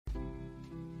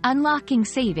Unlocking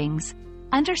savings,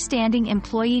 understanding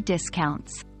employee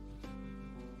discounts.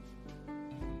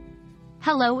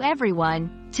 Hello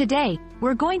everyone. Today,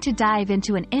 we're going to dive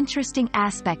into an interesting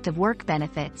aspect of work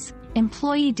benefits,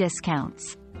 employee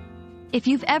discounts. If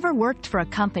you've ever worked for a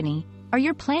company, or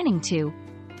you're planning to,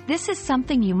 this is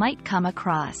something you might come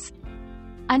across.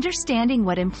 Understanding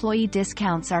what employee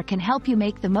discounts are can help you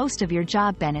make the most of your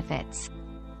job benefits.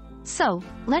 So,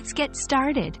 let's get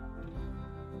started.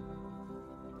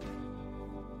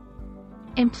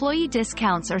 Employee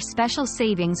discounts are special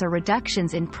savings or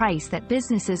reductions in price that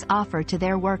businesses offer to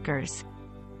their workers.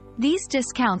 These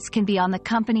discounts can be on the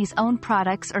company's own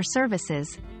products or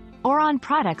services, or on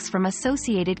products from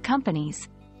associated companies.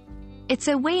 It's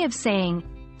a way of saying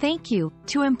thank you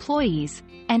to employees,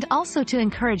 and also to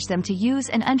encourage them to use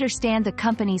and understand the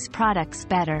company's products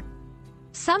better.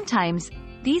 Sometimes,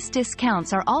 these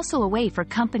discounts are also a way for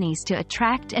companies to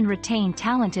attract and retain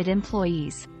talented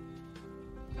employees.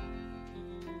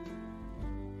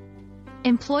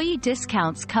 Employee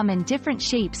discounts come in different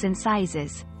shapes and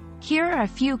sizes. Here are a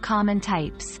few common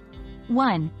types.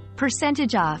 1.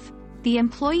 Percentage off. The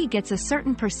employee gets a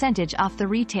certain percentage off the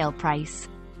retail price.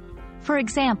 For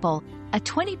example, a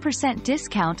 20%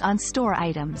 discount on store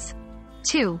items.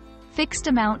 2. Fixed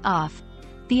amount off.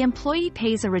 The employee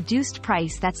pays a reduced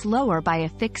price that's lower by a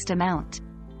fixed amount.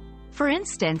 For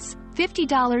instance,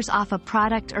 $50 off a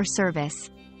product or service.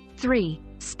 3.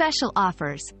 Special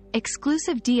offers.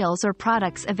 Exclusive deals or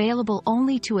products available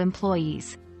only to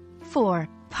employees. 4.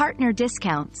 Partner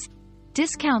discounts.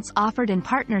 Discounts offered in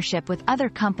partnership with other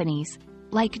companies,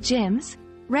 like gyms,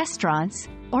 restaurants,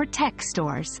 or tech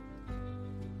stores.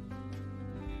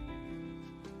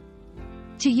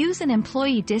 To use an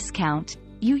employee discount,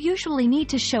 you usually need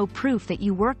to show proof that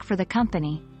you work for the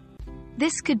company.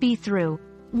 This could be through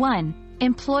 1.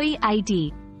 Employee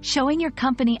ID, showing your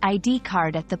company ID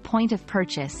card at the point of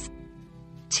purchase.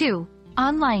 2.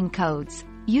 Online codes,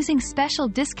 using special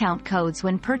discount codes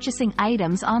when purchasing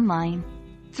items online.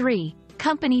 3.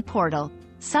 Company portal.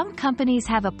 Some companies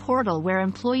have a portal where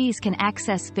employees can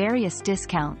access various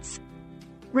discounts.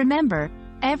 Remember,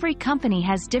 every company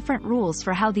has different rules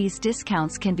for how these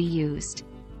discounts can be used.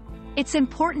 It's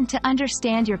important to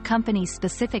understand your company's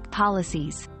specific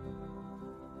policies.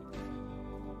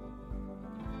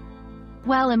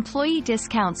 While employee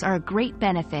discounts are a great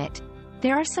benefit,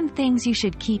 there are some things you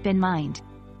should keep in mind.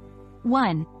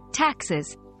 1.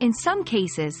 Taxes. In some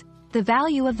cases, the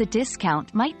value of the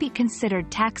discount might be considered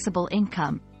taxable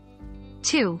income.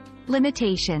 2.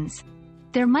 Limitations.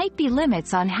 There might be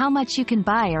limits on how much you can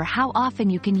buy or how often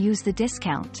you can use the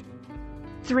discount.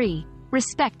 3.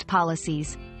 Respect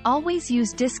policies. Always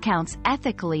use discounts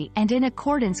ethically and in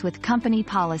accordance with company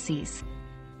policies.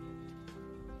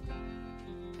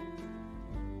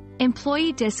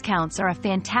 Employee discounts are a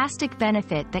fantastic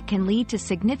benefit that can lead to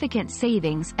significant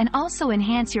savings and also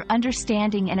enhance your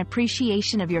understanding and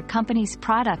appreciation of your company's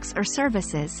products or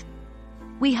services.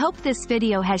 We hope this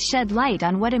video has shed light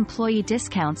on what employee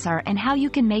discounts are and how you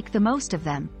can make the most of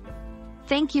them.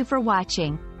 Thank you for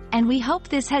watching, and we hope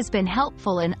this has been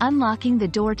helpful in unlocking the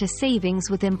door to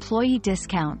savings with employee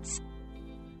discounts.